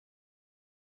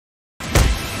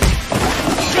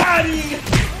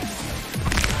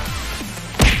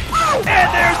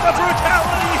the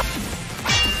brutality!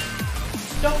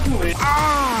 Don't do it.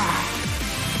 Ah!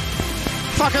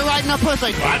 Fuck her right in the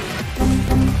pussy. What?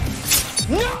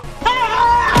 No!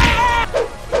 Ah!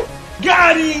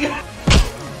 Got him!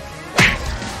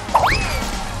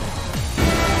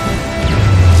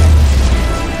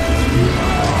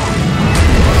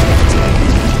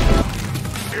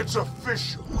 It's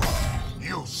official.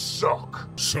 You suck.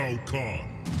 Shao Kahn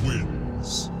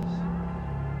wins.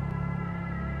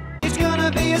 It's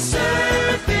gonna be a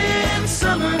surfing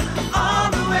summer all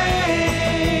the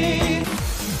way.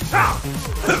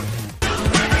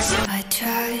 I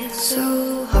tried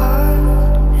so hard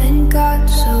and got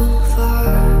so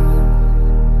far,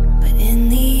 but in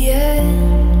the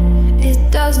end,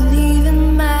 it doesn't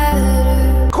even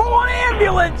matter. Call an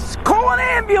ambulance! Call an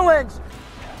ambulance!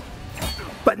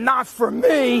 But not for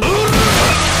me!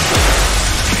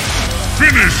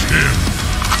 Finish him!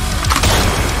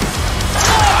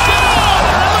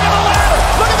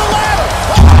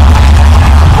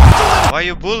 Why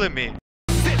you bullying me?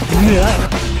 Finish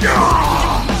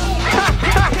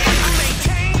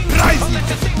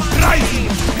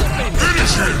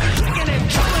him!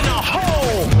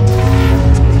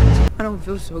 I don't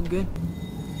feel so good.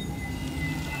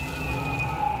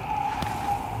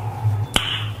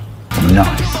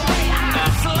 Nice.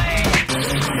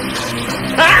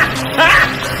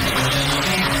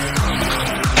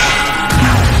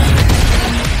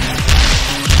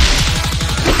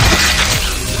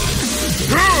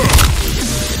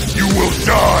 You will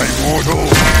die, mortal!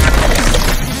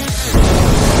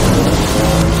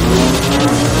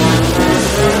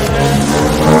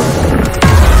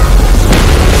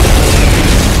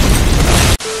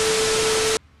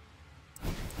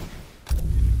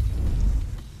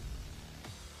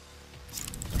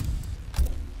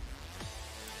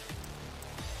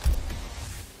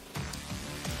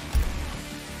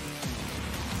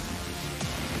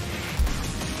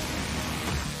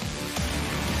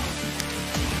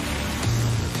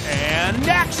 And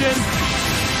action!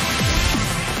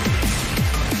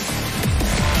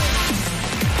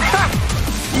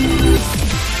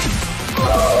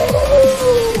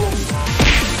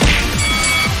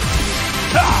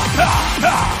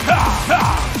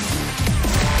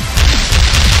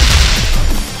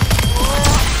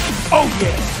 Oh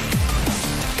yeah!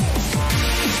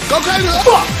 Go crazy!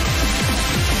 Fuck!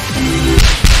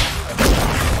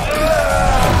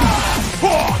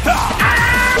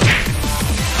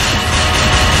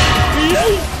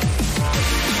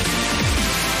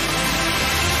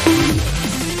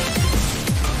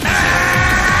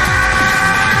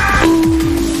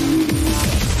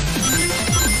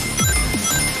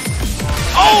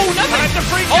 Oh, nothing! I have to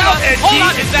freak out! Hold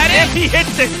on, is that it? He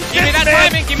hits it! Give me that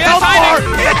timing, give me that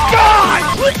timing! It's gone!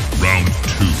 Round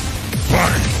 2.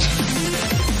 Fight!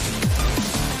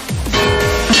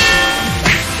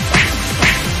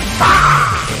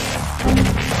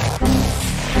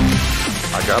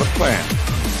 I got a plan.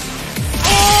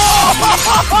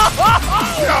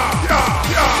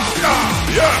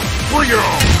 Yeah! Bring it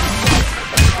on!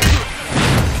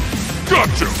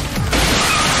 Gotcha!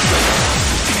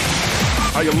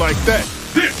 How you like that?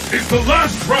 This is the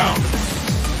last round!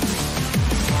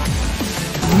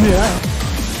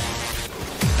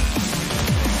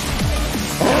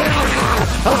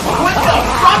 What the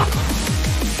fuck?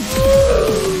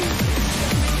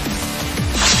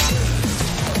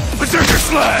 Berserker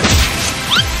Slash!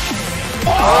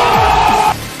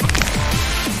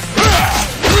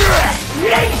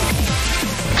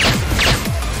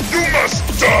 You must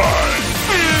die!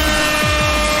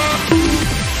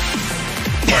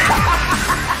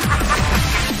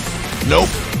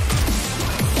 Nope.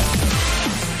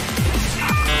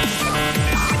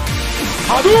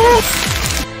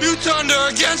 You turned her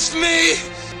against me?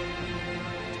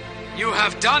 You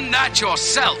have done that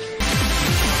yourself.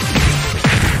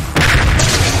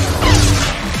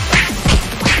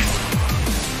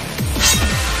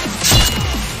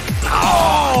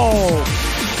 Oh!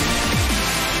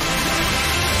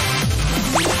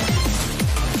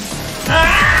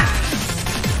 Ah!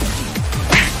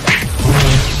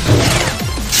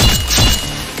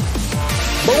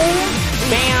 Boom,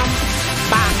 bam,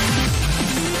 bam.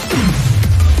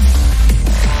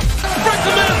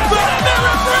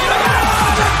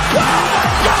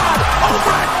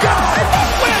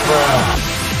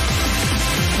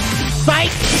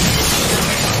 Fight!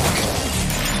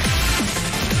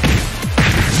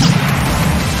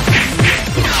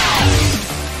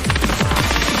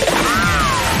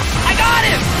 I got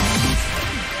him!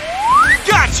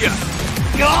 Gotcha!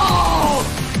 Go!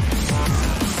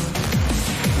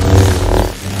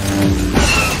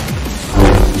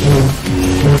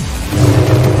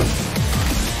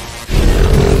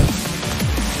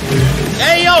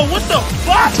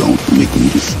 make me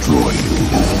destroy you.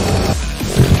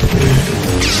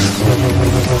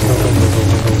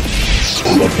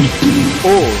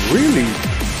 Oh, really?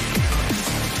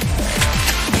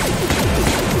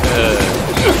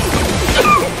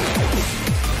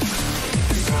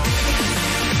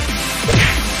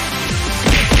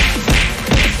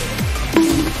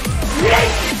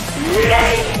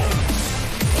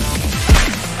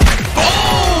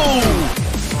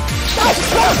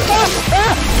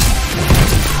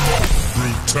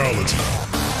 Brutality.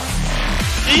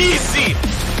 Easy!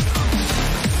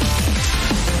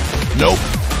 Nope.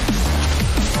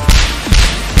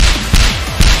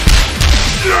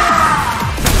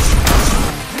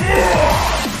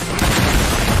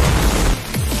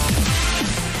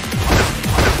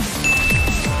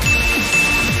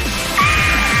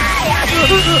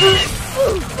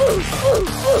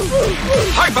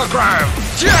 Hypergram!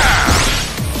 Yeah!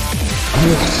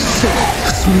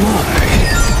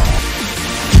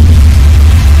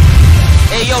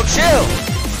 Hey, yo, chill.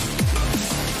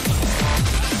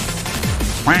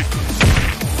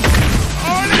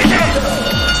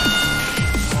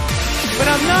 But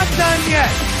I'm not done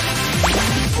yet.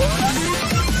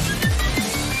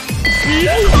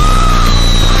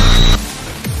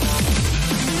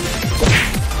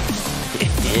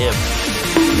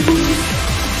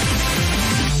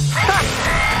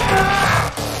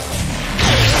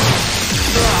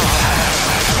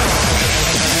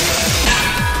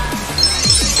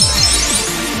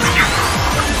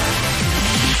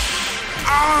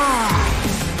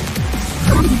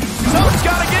 Someone's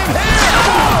gotta get him here!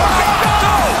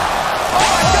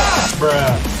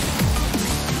 Bruh.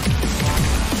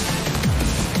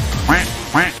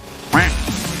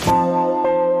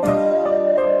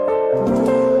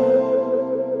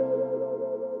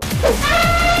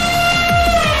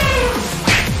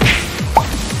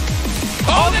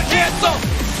 Hold it, cancel!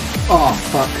 Oh,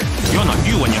 fuck. You're not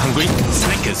you when you're hungry.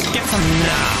 Snickers, get some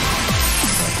now.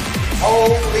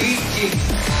 Holy Jesus.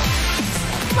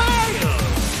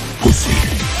 Pussy.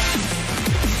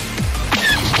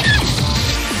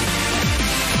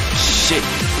 Shit.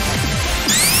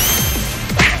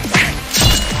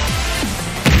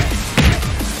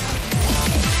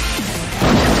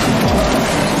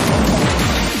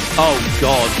 Oh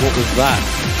God, what was that?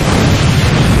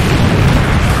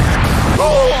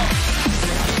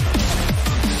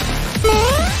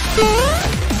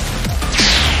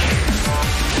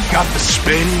 Got the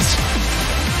spins.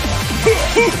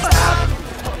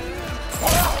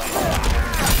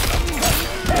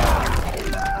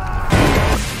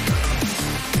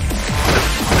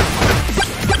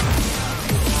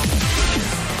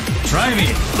 Try me.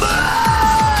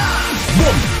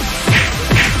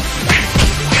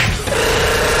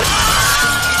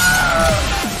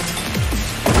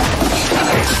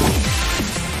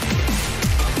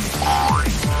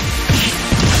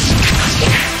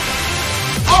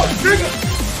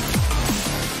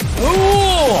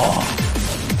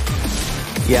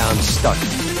 Yeah, I'm stuck.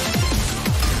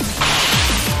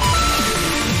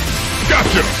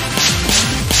 Gotcha.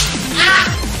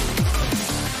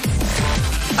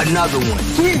 Another one.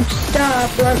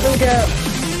 Stop, let me go.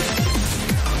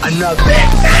 Another.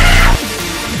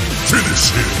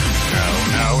 Finish him.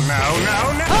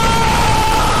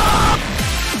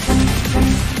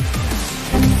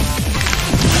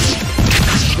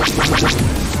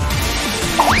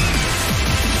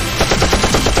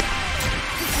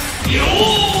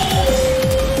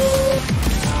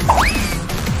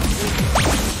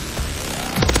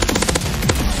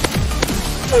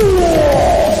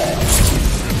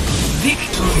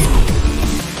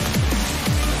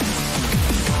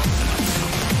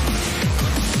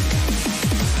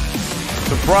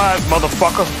 Surprise,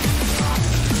 motherfucker.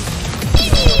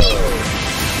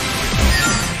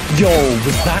 Yo,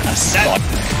 was that a shot?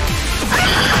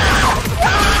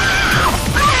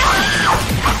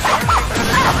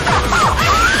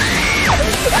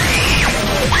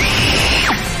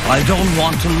 I don't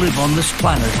want to live on this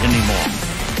planet anymore.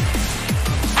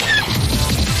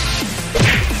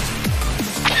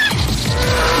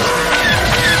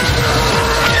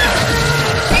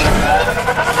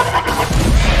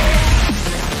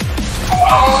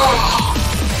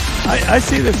 I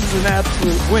see this as an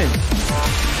absolute win.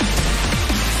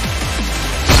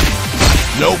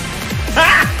 Nope.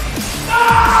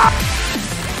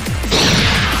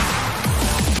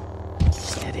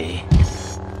 Steady.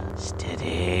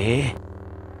 Steady.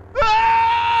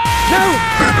 No!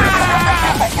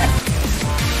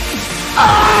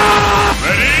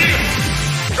 Ready?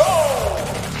 Go!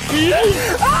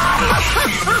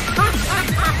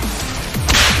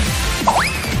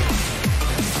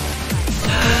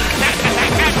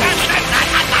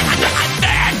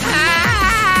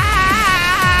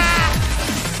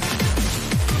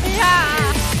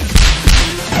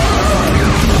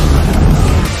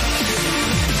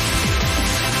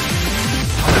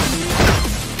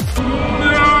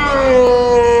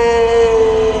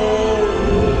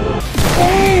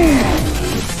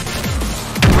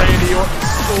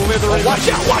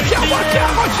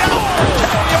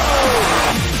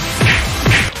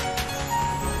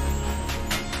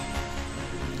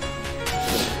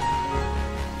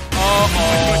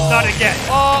 Not again.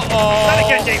 Not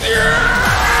again, Dave.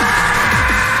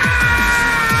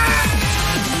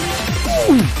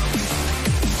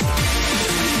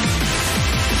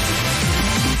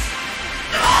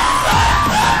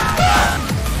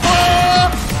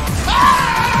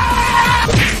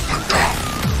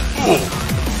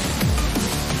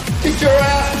 Get your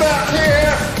ass back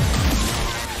here!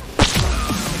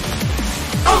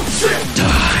 Oh shit!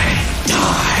 Die.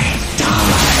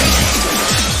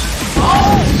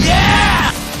 Oh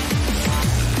yeah!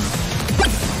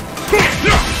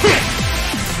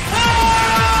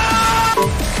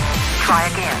 Try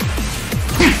again.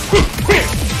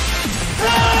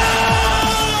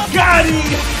 Got him!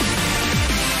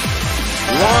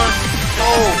 1, 2,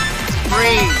 3.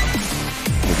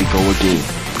 Here we go again.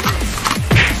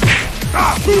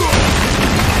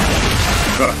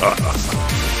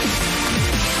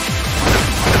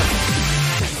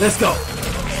 Let's go.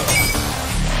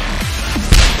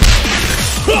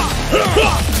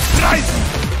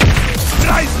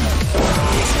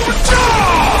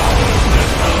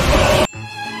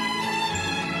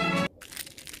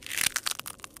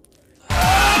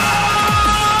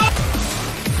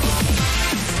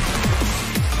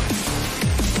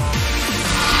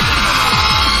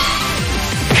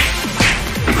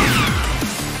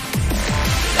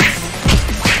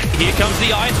 Here comes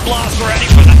the Ice Blast, ready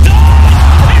for the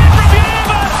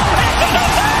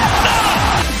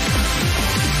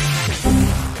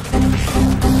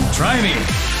Try me.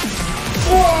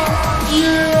 Fuck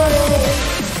you!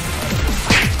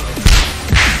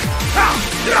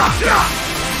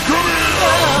 Come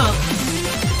here!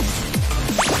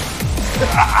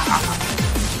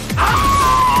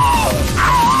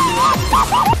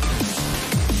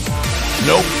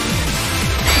 Nope.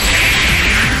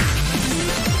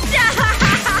 He's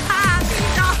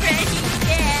already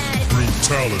dead.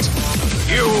 Brutality.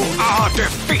 You are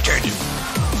defeated.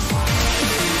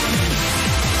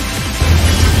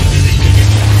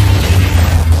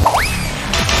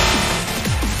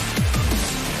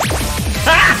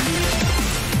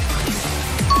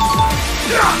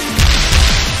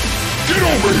 Get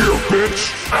over here, bitch!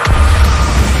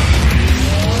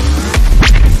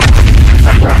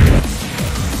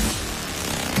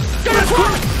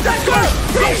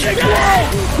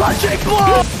 Punching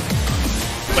blow!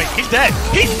 Wait, he's dead.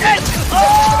 He's dead.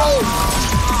 Oh!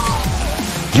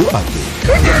 You ugly.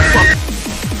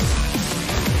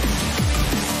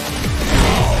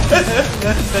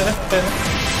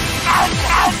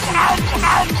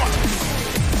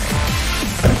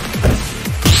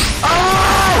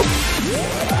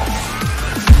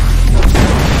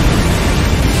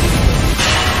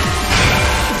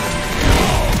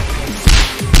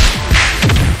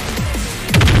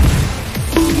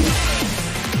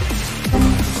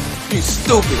 You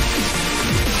stupid.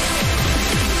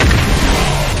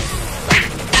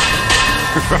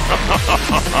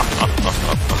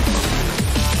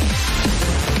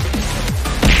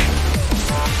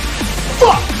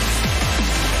 Fuck!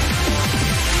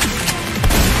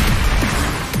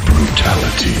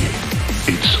 Brutality.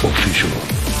 It's official.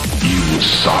 You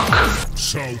suck.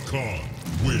 Shao Kahn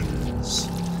wins.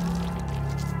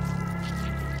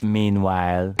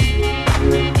 Meanwhile.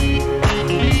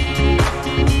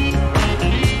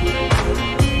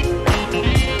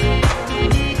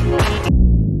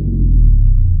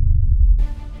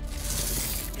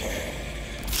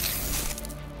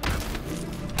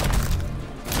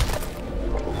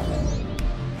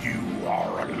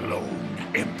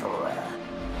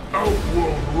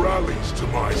 Outworld rallies to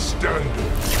my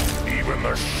standards. Even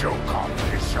the Shokan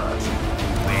deserves it.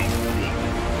 Round 1.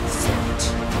 Fight.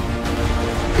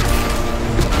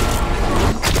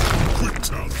 Quick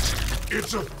talent.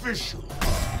 It's official.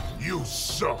 You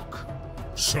suck.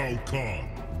 Shao Kahn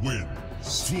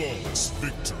wins. Flawless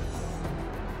victory.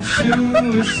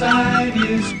 Suicide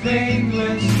is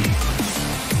painless.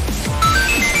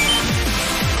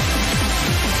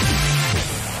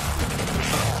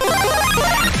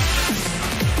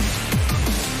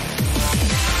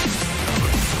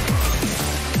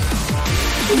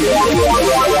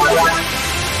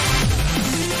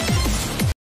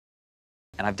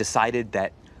 And I've decided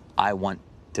that I want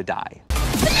to die.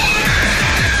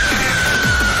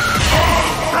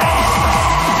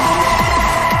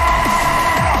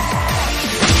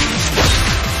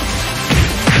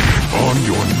 On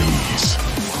your knees.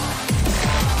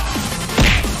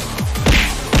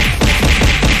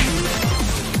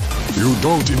 You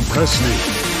don't impress me.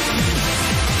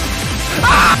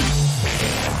 Ah!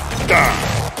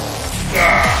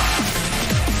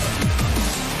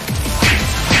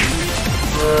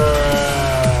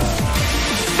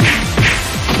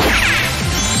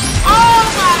 Oh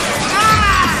my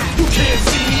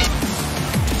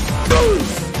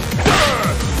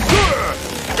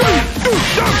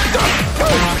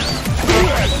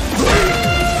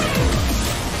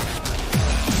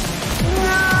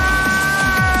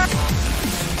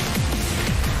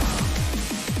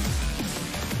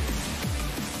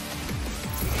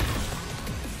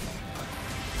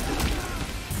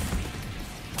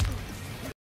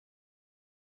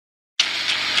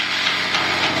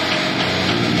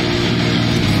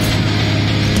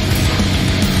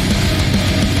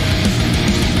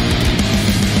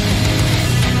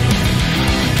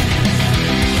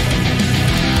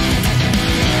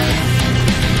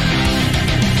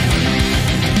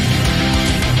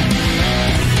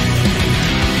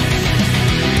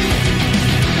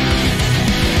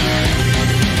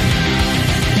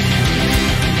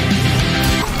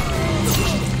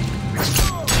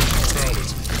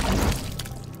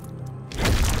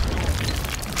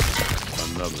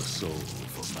Another soul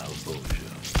for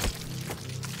Malbosia.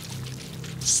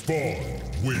 Spawn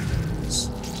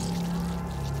wins.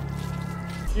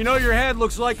 You know your head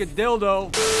looks like a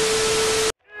dildo.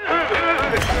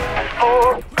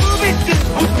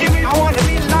 I want to